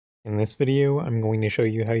In this video, I'm going to show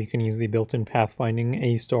you how you can use the built-in pathfinding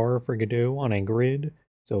A-star for Godot on a grid,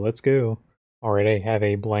 so let's go. Alright, I have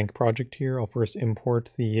a blank project here. I'll first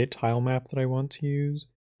import the tile map that I want to use.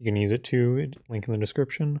 You can use it too, link in the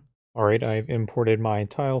description. Alright, I've imported my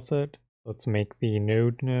tile set. Let's make the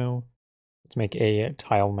node now. Let's make a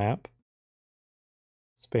tile map.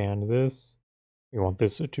 Expand this. We want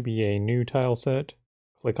this to be a new tile set.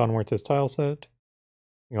 Click on where it says tile set.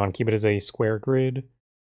 We want to keep it as a square grid.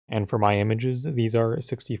 And for my images, these are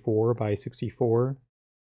 64 by 64.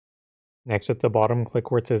 Next at the bottom,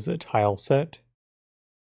 click where it says tile set,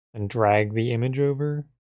 and drag the image over.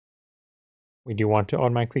 We do want to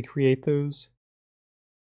automatically create those.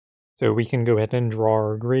 So we can go ahead and draw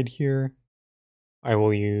our grid here. I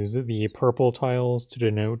will use the purple tiles to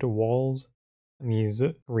denote walls, and these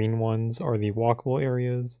green ones are the walkable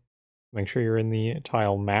areas. Make sure you're in the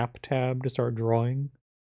tile map tab to start drawing.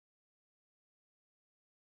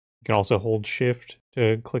 You can also hold shift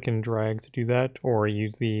to click and drag to do that, or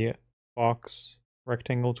use the box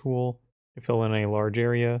rectangle tool to fill in a large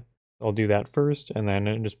area. I'll do that first, and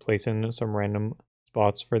then just place in some random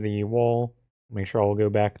spots for the wall. Make sure I'll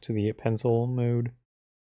go back to the pencil mode.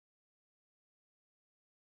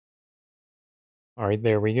 Alright,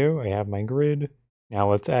 there we go. I have my grid.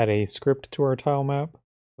 Now let's add a script to our tile map.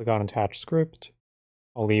 Click on attach script.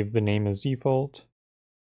 I'll leave the name as default.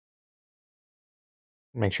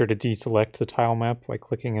 Make sure to deselect the tile map by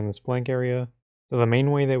clicking in this blank area. So the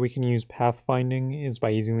main way that we can use pathfinding is by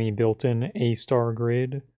using the built-in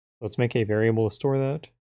AStarGrid. Let's make a variable to store that.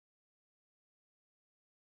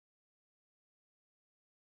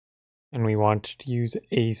 And we want to use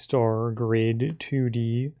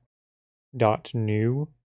AStarGrid2D .new.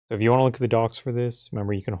 So if you want to look at the docs for this,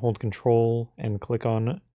 remember you can hold control and click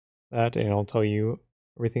on that and it'll tell you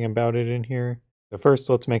everything about it in here. So first,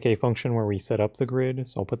 let's make a function where we set up the grid.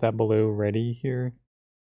 So I'll put that below ready here.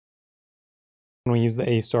 When we use the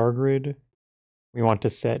AStarGrid, we want to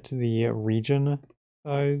set the region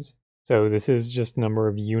size. So this is just number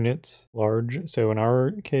of units large. So in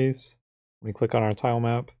our case, when we click on our tile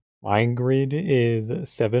map, my grid is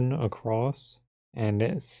 7 across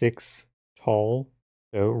and 6 tall.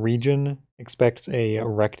 So region expects a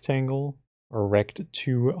rectangle, or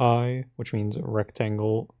rect2i, which means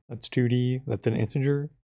rectangle, that's 2D, that's an integer.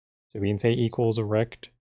 So we can say equals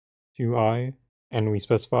rect2i, and we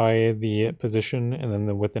specify the position and then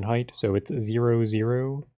the width and height. So it's 0,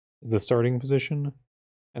 0 is the starting position.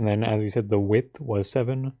 And then as we said, the width was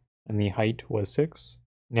 7 and the height was 6.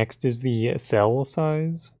 Next is the cell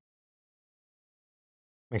size.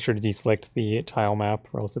 Make sure to deselect the tile map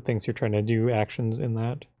or else it thinks you're trying to do actions in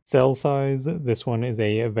that. Cell size, this one is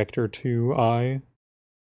a vector2i.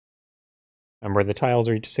 Remember, the tiles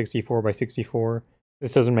are each 64 by 64.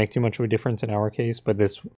 This doesn't make too much of a difference in our case, but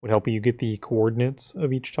this would help you get the coordinates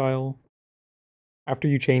of each tile. After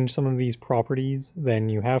you change some of these properties, then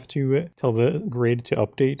you have to tell the grid to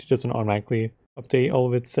update. It doesn't automatically update all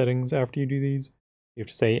of its settings after you do these. You have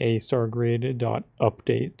to say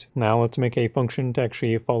AStarGrid.update. Now let's make a function to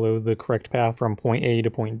actually follow the correct path from point A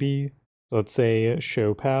to point B. So let's say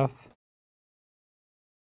show path.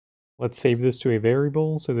 Let's save this to a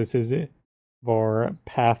variable. So this is var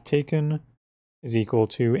path taken is equal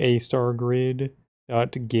to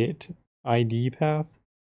AStarGrid.getID path.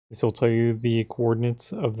 This will tell you the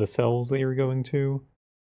coordinates of the cells that you're going to,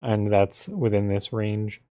 and that's within this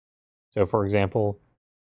range. So for example,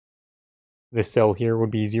 this cell here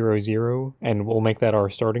would be 0, 0, and we'll make that our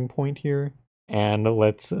starting point here. And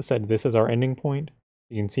let's set this as our ending point.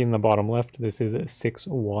 You can see in the bottom left, this is 6,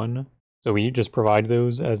 1. So we just provide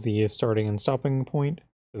those as the starting and stopping point.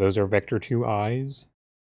 So those are vector2i's.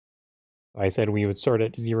 I said we would start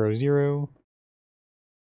at 0, 0.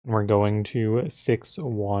 And we're going to 6,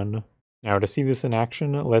 1. Now to see this in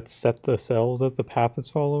action, let's set the cells that the path is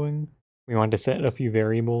following. We want to set a few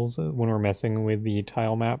variables when we're messing with the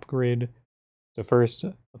tile map grid. So first,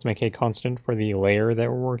 let's make a constant for the layer that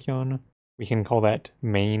we're working on. We can call that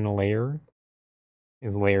main layer,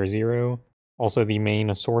 is layer 0. Also, the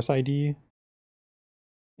main source ID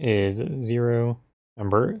is 0.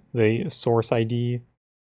 Remember, the source ID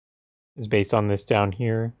is based on this down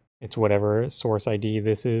here. It's whatever source ID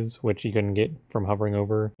this is, which you can get from hovering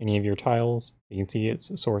over any of your tiles. You can see it's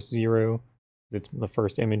source 0. It's the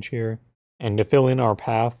first image here. And to fill in our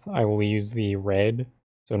path, I will use the red.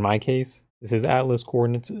 So in my case, this is atlas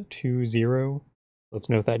coordinates 2, 0. Let's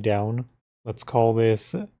note that down. Let's call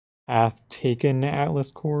this path taken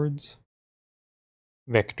atlas coords.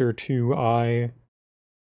 Vector2i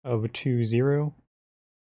of 2, 0.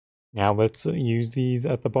 Now let's use these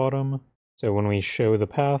at the bottom. So when we show the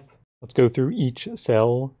path, let's go through each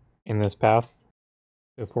cell in this path.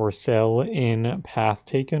 So for cell in path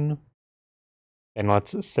taken, then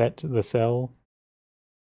let's set the cell.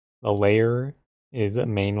 The layer is a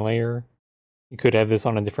main layer. You could have this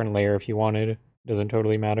on a different layer if you wanted. It doesn't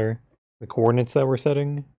totally matter. The coordinates that we're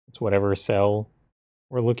setting, it's whatever cell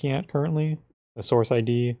we're looking at currently. The source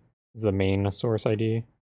ID is the main source ID.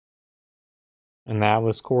 And the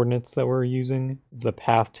atlas coordinates that we're using is the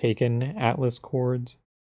path taken atlas coords.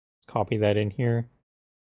 Let's copy that in here.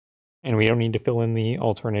 And we don't need to fill in the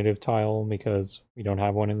alternative tile because we don't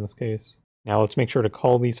have one in this case. Now let's make sure to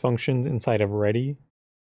call these functions inside of ready.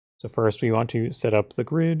 So first we want to set up the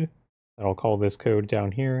grid. I'll call this code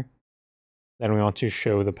down here. Then we want to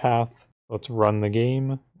show the path. Let's run the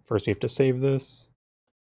game. First we have to save this,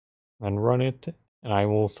 then run it, and I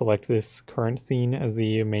will select this current scene as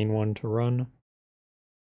the main one to run.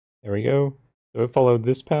 There we go. So it followed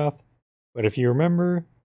this path, but if you remember,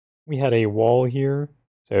 we had a wall here,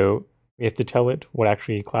 so we have to tell it what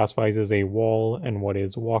actually classifies as a wall and what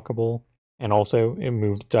is walkable. And also it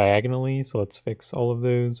moved diagonally, so let's fix all of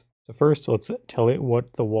those. So first, let's tell it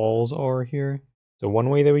what the walls are here. So one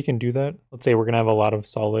way that we can do that, let's say we're going to have a lot of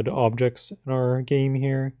solid objects in our game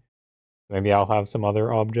here. Maybe I'll have some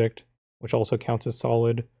other object, which also counts as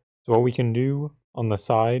solid. So what we can do on the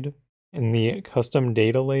side, in the custom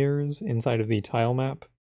data layers inside of the tile map,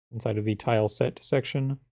 inside of the tile set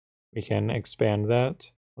section, we can expand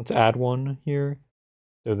that. Let's add one here.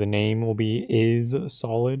 So the name will be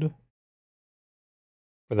isSolid.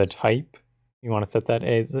 For the type, you want to set that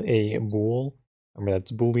as a bool. Remember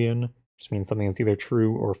that's Boolean, just means something that's either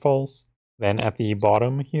true or false. Then at the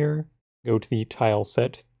bottom here, go to the tile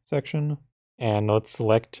set section, and let's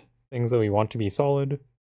select things that we want to be solid.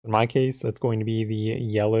 In my case, that's going to be the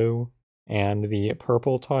yellow and the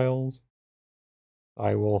purple tiles.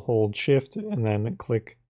 I will hold shift and then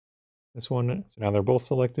click this one. So now they're both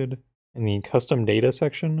selected. In the custom data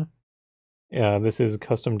section, this is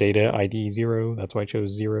custom data ID 0. That's why I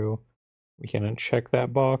chose 0. We can check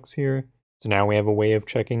that box here. So now we have a way of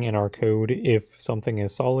checking in our code if something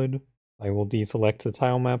is solid. I will deselect the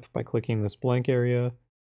tile map by clicking this blank area.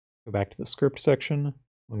 Go back to the script section.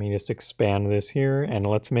 Let me just expand this here, and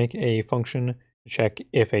let's make a function to check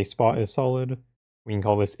if a spot is solid. We can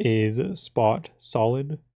call this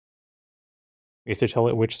isSpotSolid. We have to tell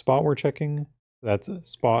it which spot we're checking. That's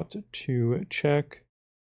spot to check,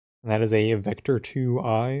 and that is a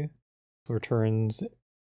vector2i. Returns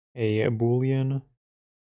a boolean.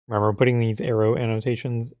 Remember, putting these arrow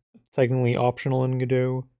annotations technically optional in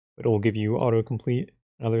Godot, but it will give you autocomplete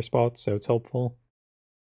in other spots, so it's helpful.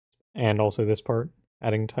 And also this part,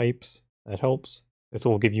 adding types, that helps. This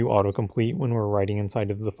will give you autocomplete when we're writing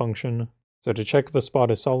inside of the function. So to check if a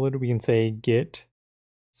spot is solid, we can say get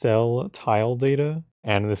cell tile data,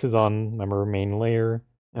 and this is on, remember, main layer,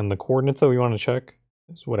 and the coordinates that we want to check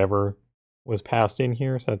is whatever was passed in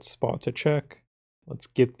here, so that's spot to check. Let's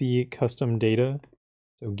get the custom data,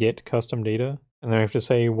 so get custom data, and then we have to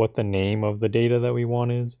say what the name of the data that we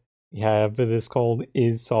want is. We have this called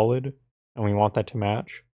isSolid, and we want that to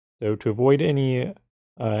match. So to avoid any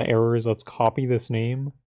errors, let's copy this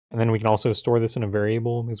name, and then we can also store this in a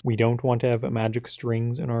variable because we don't want to have magic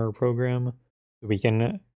strings in our program. So we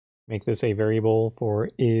can make this a variable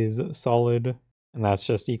for isSolid, and that's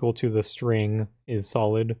just equal to the string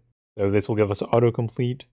isSolid. So this will give us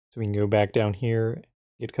autocomplete. So we can go back down here,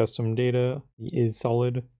 get custom data, the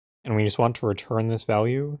isSolid, and we just want to return this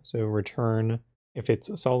value. So return if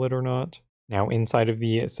it's solid or not. Now inside of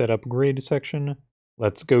the setup grid section,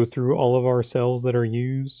 let's go through all of our cells that are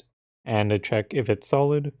used and check if it's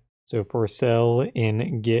solid. So for cell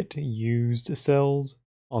in get used cells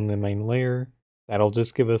on the main layer, that'll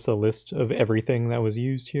just give us a list of everything that was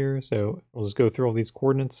used here. So we'll just go through all these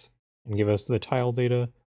coordinates and give us the tile data.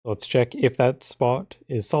 Let's check if that spot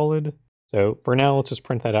is solid. So for now, let's just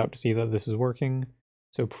print that out to see that this is working.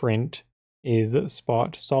 So print is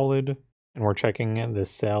spot solid, and we're checking the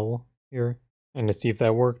cell here. And to see if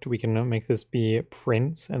that worked, we can make this be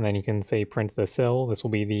print, and then you can say print the cell. This will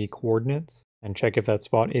be the coordinates, and check if that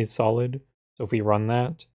spot is solid. So if we run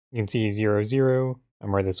that, you can see 0, 0,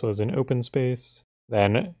 and where this was an open space.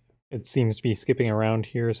 Then it seems to be skipping around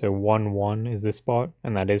here, so 1, 1 is this spot,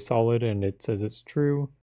 and that is solid, and it says it's true.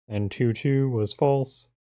 Then 2, 2 was false.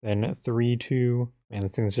 Then 3, 2, and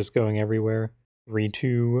this thing's just going everywhere. 3,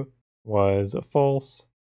 2 was false.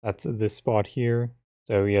 That's this spot here.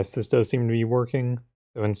 So yes, this does seem to be working.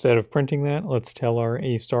 So instead of printing that, let's tell our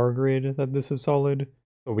AStarGrid that this is solid.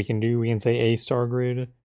 What we can do, we can say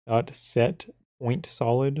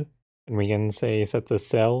AStarGrid.setPointSolid, and we can say set the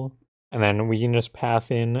cell, and then we can just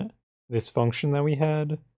pass in this function that we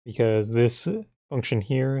had, because this function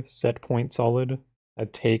here, setPointSolid,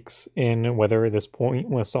 that takes in whether this point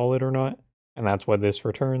was solid or not, and that's what this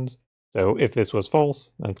returns. So if this was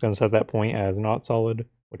false, then it's going to set that point as not solid,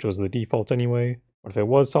 which was the default anyway. But if it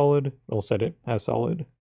was solid, it'll set it as solid.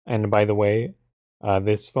 And by the way,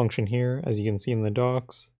 this function here, as you can see in the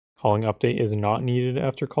docs, calling update is not needed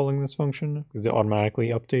after calling this function because it automatically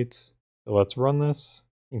updates. So let's run this.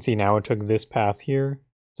 You can see now it took this path here.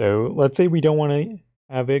 So let's say we don't want to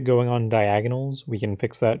have it going on diagonals. We can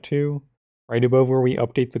fix that too. Right above where we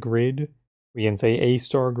update the grid, we can say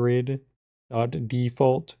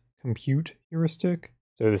AStarGrid.default compute heuristic.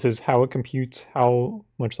 So this is how it computes how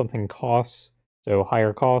much something costs. So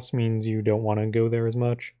higher cost means you don't want to go there as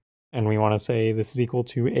much. And we want to say this is equal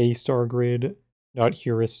to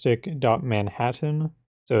AStarGrid.heuristic.Manhattan.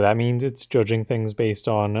 So that means it's judging things based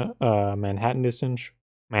on Manhattan distance.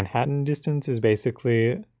 Manhattan distance is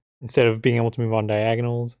basically, instead of being able to move on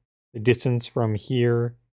diagonals, the distance from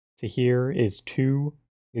here to here is 2,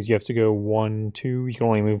 because you have to go 1, 2. You can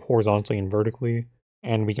only move horizontally and vertically.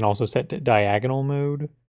 And we can also set diagonal mode.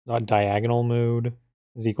 Diagonal mode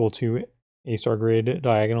is equal to AStarGrid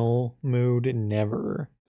diagonal mode never.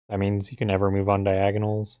 That means you can never move on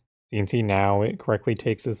diagonals. So you can see now it correctly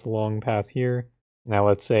takes this long path here. Now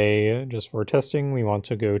let's say, just for testing, we want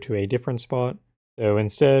to go to a different spot. So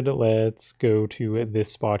instead, let's go to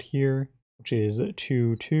this spot here, which is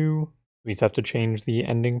 2, 2. We just have to change the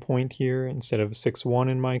ending point here instead of 6, 1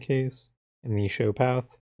 in my case, in the show path.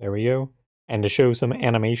 There we go. And to show some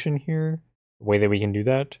animation here, the way that we can do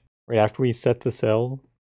that, right after we set the cell,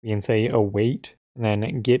 we can say await, and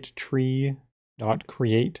then get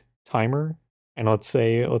tree.create timer. And let's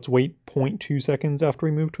wait 0.2 seconds after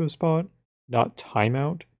we move to a spot, dot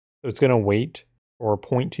timeout. So it's going to wait for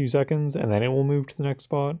 0.2 seconds, and then it will move to the next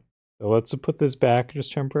spot. So let's put this back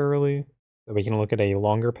just temporarily, so we can look at a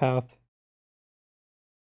longer path.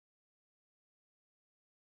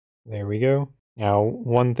 There we go. Now,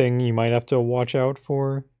 one thing you might have to watch out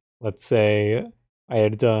for, let's say I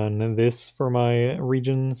had done this for my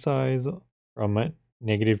region size from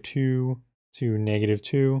 -2 to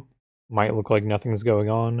 -2. Might look like nothing's going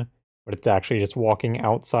on, but it's actually just walking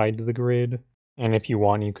outside the grid. And if you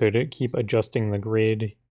want, you could keep adjusting the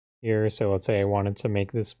grid here. So let's say I wanted to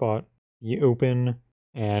make this spot be open,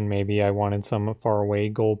 and maybe I wanted some faraway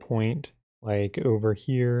goal point, like over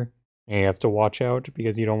here. And you have to watch out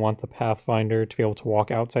because you don't want the Pathfinder to be able to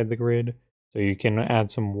walk outside the grid. So you can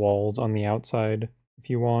add some walls on the outside if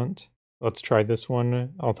you want. Let's try this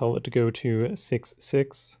one. I'll tell it to go to 6,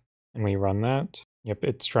 6, and we run that. Yep,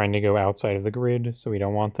 it's trying to go outside of the grid, so we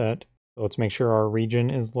don't want that. So let's make sure our region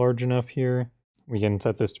is large enough here. We can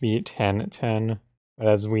set this to be 10, 10. But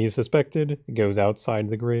as we suspected, it goes outside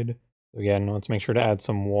the grid. So again, let's make sure to add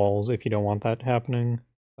some walls if you don't want that happening.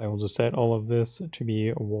 I will just set all of this to be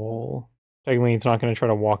a wall. Technically, it's not going to try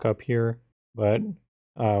to walk up here, but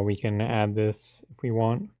we can add this if we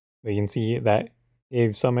want. But you can see that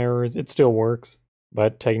gave some errors. It still works,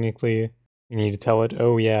 but technically, you need to tell it,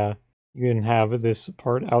 oh yeah, you can have this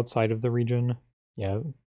part outside of the region. Yeah,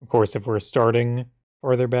 of course, if we're starting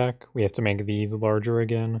farther back, we have to make these larger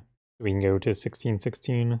again. So we can go to 16,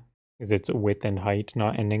 16, because it's width and height,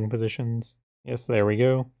 not ending positions. Yes, there we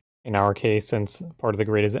go. In our case, since part of the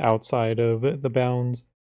grid is outside of the bounds,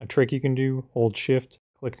 a trick you can do, hold shift,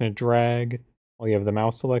 click and drag while you have the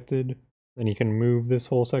mouse selected. Then you can move this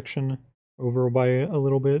whole section over by a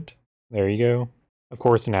little bit. There you go. Of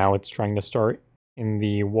course, now it's trying to start in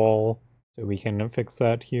the wall, so we can fix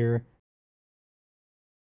that here.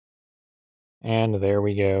 And there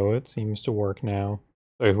we go. It seems to work now.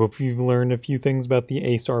 So I hope you've learned a few things about the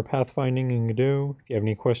A-Star pathfinding in Godot. If you have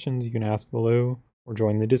any questions, you can ask below or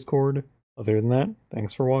join the Discord. Other than that,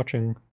 thanks for watching.